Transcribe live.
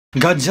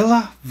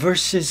Godzilla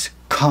vs.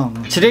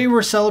 Kong. Today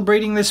we're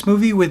celebrating this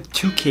movie with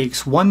two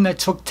cakes, one that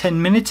took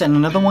 10 minutes and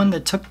another one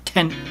that took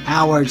 10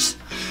 hours.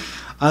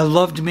 I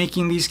loved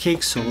making these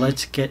cakes, so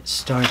let's get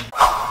started.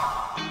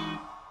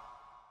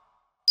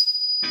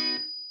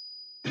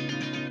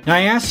 Now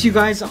I asked you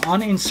guys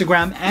on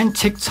Instagram and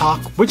TikTok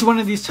which one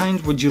of these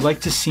times would you like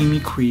to see me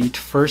create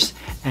first,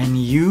 and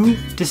you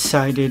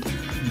decided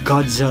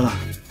Godzilla.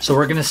 So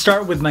we're gonna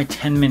start with my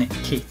 10-minute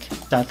cake.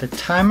 Start the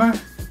timer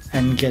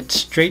and get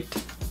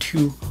straight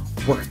to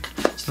work.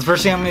 So the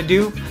first thing I'm going to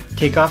do,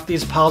 take off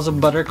these piles of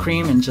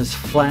buttercream and just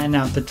flatten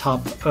out the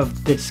top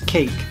of this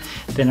cake.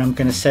 Then I'm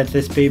going to set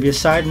this baby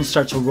aside and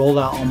start to roll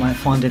out all my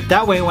fondant.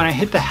 That way when I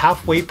hit the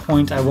halfway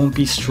point I won't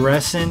be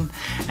stressing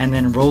and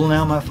then rolling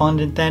out my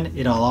fondant, then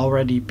it'll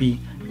already be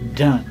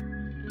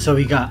done. So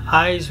we got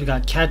eyes, we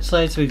got catch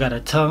lights, we got a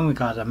tongue, we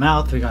got a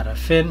mouth, we got a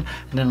fin,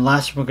 and then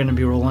last we're going to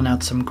be rolling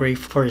out some gray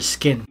for his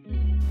skin.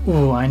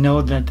 Ooh, I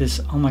know that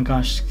this, oh my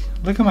gosh,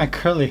 look at my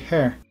curly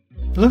hair.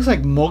 It looks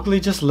like Mowgli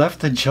just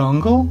left the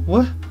jungle?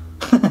 What?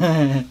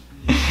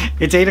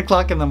 It's 8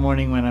 o'clock in the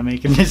morning when I'm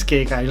making this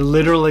cake. I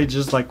literally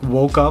just like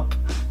woke up,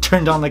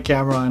 turned on the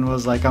camera and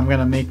was like, I'm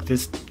gonna make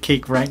this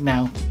cake right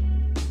now.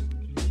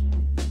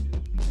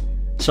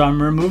 So I'm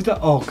gonna remove the,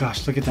 oh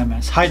gosh, look at that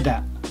mess. Hide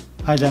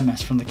that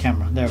mess from the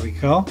camera. There we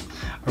go.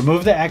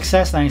 Remove the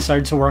excess, and I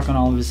started to work on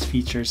all of his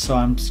features. So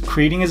I'm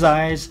creating his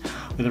eyes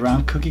with a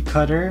round cookie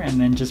cutter and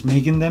then just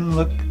making them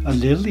look a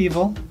little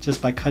evil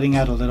just by cutting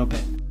out a little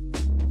bit.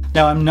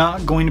 Now I'm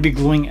not going to be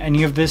gluing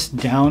any of this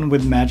down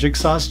with magic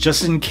sauce,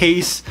 just in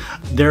case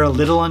they're a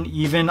little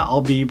uneven. I'll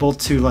be able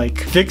to like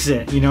fix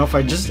it. You know, if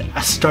I just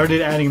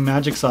started adding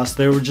magic sauce,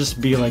 there would just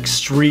be like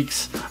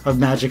streaks of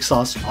magic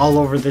sauce all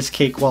over this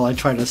cake while I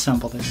try to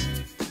assemble this.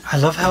 I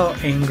love how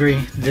angry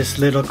this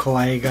little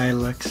kawaii guy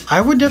looks.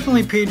 I would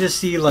definitely pay to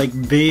see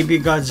like baby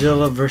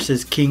Godzilla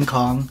versus King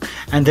Kong,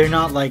 and they're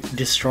not like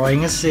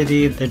destroying a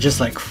city, they're just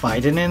like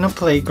fighting in a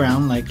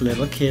playground like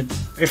little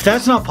kids. If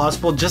that's not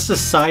possible, just a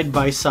side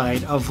by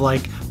side of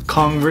like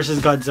Kong versus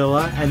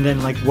Godzilla, and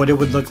then like what it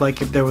would look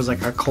like if there was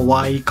like a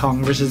kawaii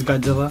Kong versus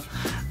Godzilla,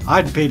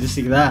 I'd pay to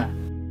see that.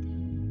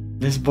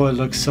 This boy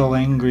looks so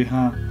angry,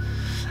 huh?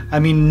 I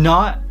mean,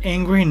 not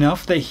angry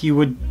enough that he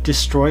would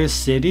destroy a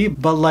city,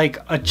 but like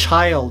a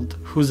child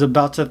who's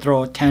about to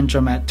throw a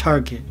tantrum at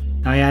Target.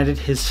 I added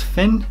his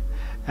fin,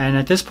 and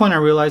at this point I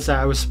realized that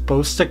I was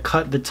supposed to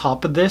cut the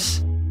top of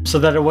this so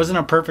that it wasn't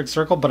a perfect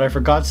circle, but I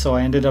forgot, so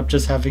I ended up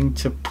just having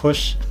to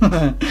push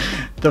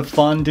the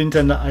fondant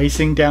and the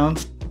icing down.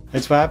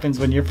 That's what happens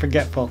when you're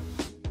forgetful.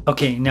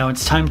 Okay, now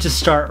it's time to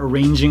start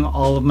arranging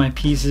all of my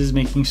pieces,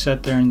 making sure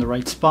that they're in the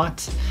right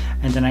spots.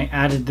 And then I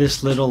added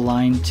this little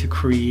line to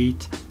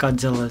create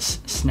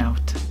Godzilla's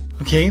snout.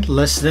 Okay,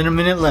 less than a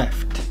minute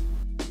left.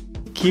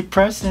 Keep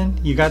pressing.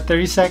 You got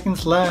 30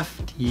 seconds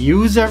left.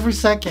 Use every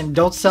second.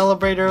 Don't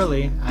celebrate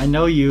early. I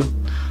know you.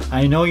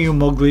 I know you,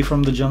 Mowgli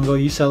from the jungle.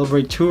 You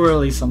celebrate too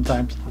early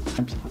sometimes.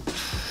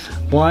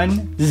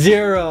 1,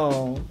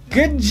 0.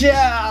 Good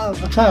job!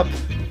 Clap.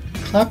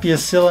 Clap, you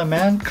silly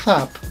man.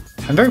 Clap.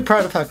 I'm very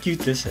proud of how cute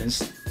this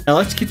is. Now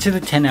let's get to the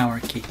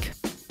 10-hour cake.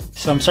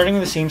 So I'm starting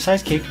with the same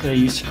size cake that I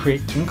used to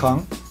create King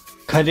Kong.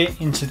 Cut it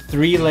into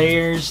 3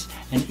 layers,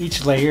 and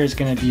each layer is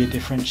going to be a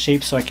different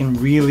shape so I can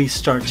really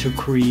start to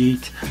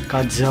create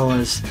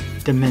Godzilla's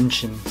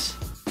dimensions.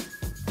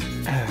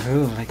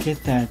 Oh, look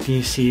at that. Do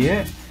you see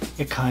it?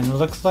 It kind of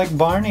looks like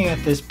Barney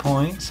at this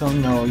point, so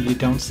no, you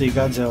don't see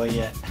Godzilla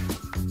yet.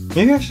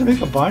 Maybe I should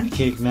make a Barney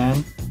cake,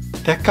 man.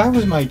 That guy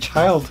was my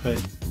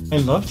childhood. I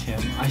loved him.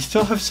 I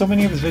still have so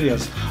many of his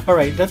videos.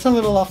 Alright, that's a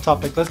little off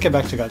topic. Let's get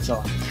back to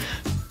Godzilla.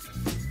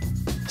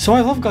 So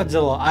I love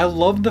Godzilla. I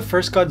loved the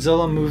first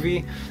Godzilla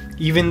movie,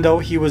 even though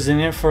he was in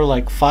it for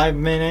like 5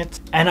 minutes.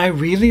 And I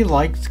really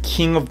liked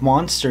King of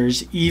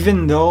Monsters,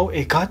 even though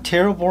it got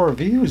terrible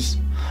reviews.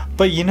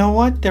 But you know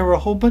what? There were a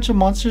whole bunch of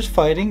monsters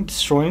fighting,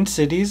 destroying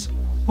cities.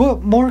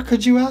 What more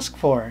could you ask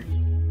for?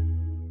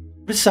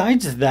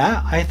 Besides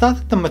that, I thought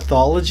that the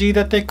mythology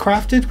that they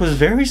crafted was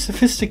very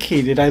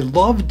sophisticated. I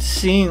loved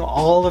seeing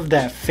all of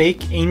that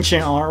fake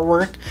ancient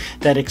artwork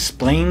that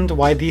explained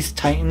why these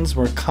titans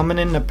were coming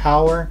into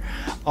power.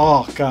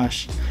 Oh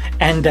gosh.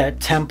 And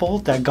that temple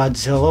that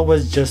Godzilla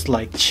was just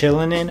like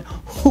chilling in.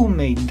 Who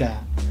made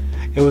that?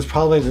 It was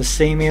probably the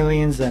same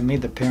aliens that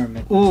made the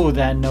pyramid. Ooh,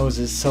 that nose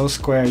is so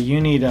square. You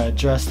need to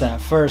address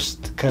that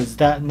first, because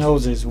that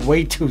nose is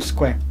way too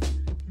square.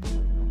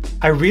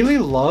 I really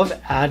love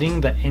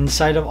adding the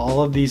inside of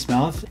all of these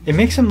mouths. It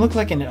makes him look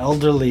like an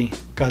elderly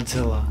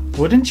Godzilla.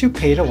 Wouldn't you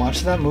pay to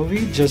watch that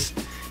movie? Just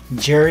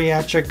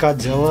geriatric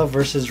Godzilla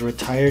versus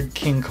retired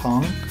King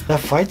Kong? That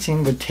fight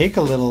scene would take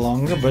a little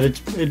longer, but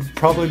it'd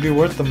probably be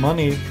worth the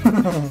money.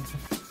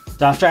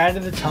 So after I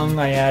added the tongue,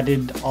 I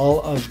added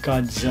all of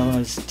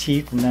Godzilla's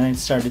teeth, and then it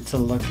started to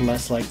look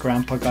less like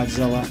Grandpa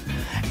Godzilla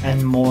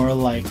and more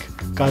like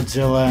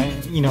Godzilla,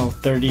 you know,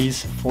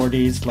 30s,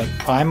 40s, like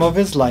prime of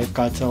his life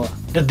Godzilla.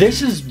 Now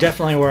this is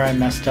definitely where I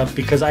messed up,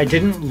 because I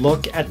didn't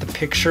look at the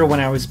picture when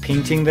I was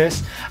painting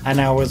this,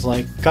 and I was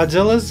like,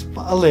 Godzilla's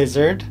a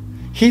lizard,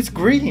 he's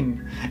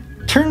green.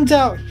 Turns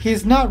out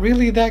he's not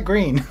really that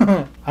green.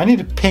 I need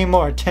to pay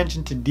more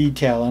attention to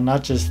detail and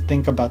not just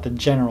think about the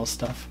general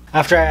stuff.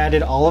 After I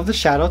added all of the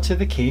shadow to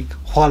the cake,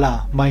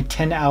 voila, my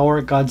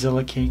 10-hour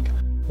Godzilla cake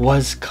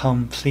was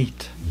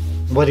complete.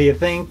 What do you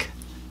think?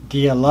 Do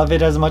you love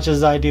it as much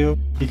as I do?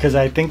 Because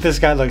I think this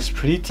guy looks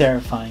pretty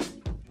terrifying.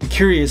 I'm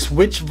curious,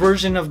 which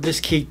version of this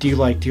cake do you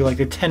like? Do you like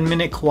the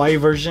 10-minute kawaii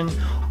version?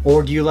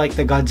 Or do you like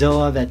the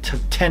Godzilla that took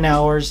 10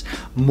 hours,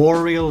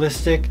 more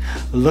realistic,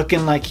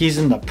 looking like he's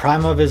in the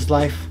prime of his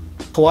life?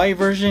 Kawaii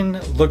version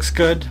looks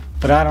good,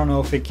 but I don't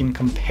know if it can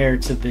compare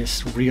to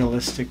this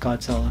realistic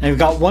Godzilla. And I've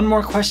got one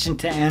more question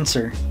to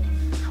answer.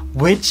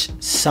 Which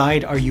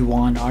side are you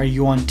on? Are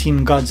you on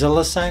Team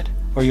Godzilla side?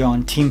 Or are you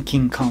on Team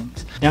King Kong?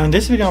 Now in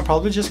this video, I'm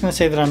probably just going to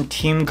say that I'm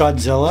Team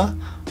Godzilla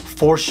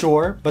for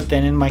sure, but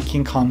then in my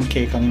King Kong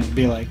cake, I'm going to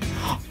be like,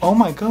 oh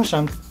my gosh,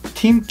 I'm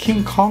Team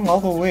King Kong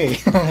all the way.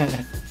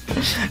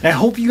 I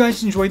hope you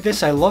guys enjoyed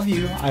this. I love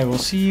you. I will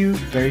see you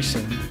very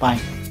soon. Bye.